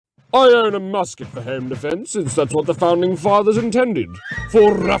I own a musket for home defense, since that's what the Founding Fathers intended.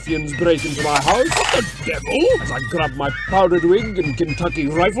 4 ruffians break into my house, the devil! As I grab my powdered wig and Kentucky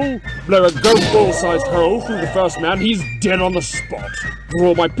rifle, blow a golf ball-sized hole through the first man, he's dead on the spot.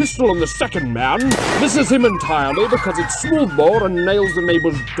 Draw my pistol on the second man, misses him entirely because it's smoothbore and nails the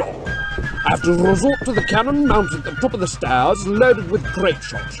neighbor's dog. I have to resort to the cannon mounted at the top of the stairs, loaded with grape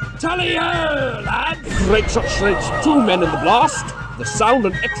shot. Tally-ho, lad! Grape shot shreds 2 men in the blast. The sound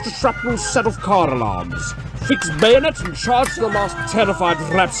and extra shrapnel set off car alarms. Fix bayonet and charge the last terrified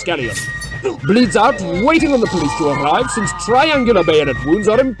rapscallion. Bleeds out, waiting on the police to arrive, since triangular bayonet wounds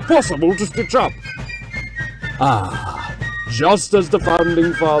are impossible to stitch up. Ah, just as the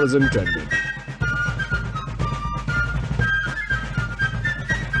Founding Fathers intended.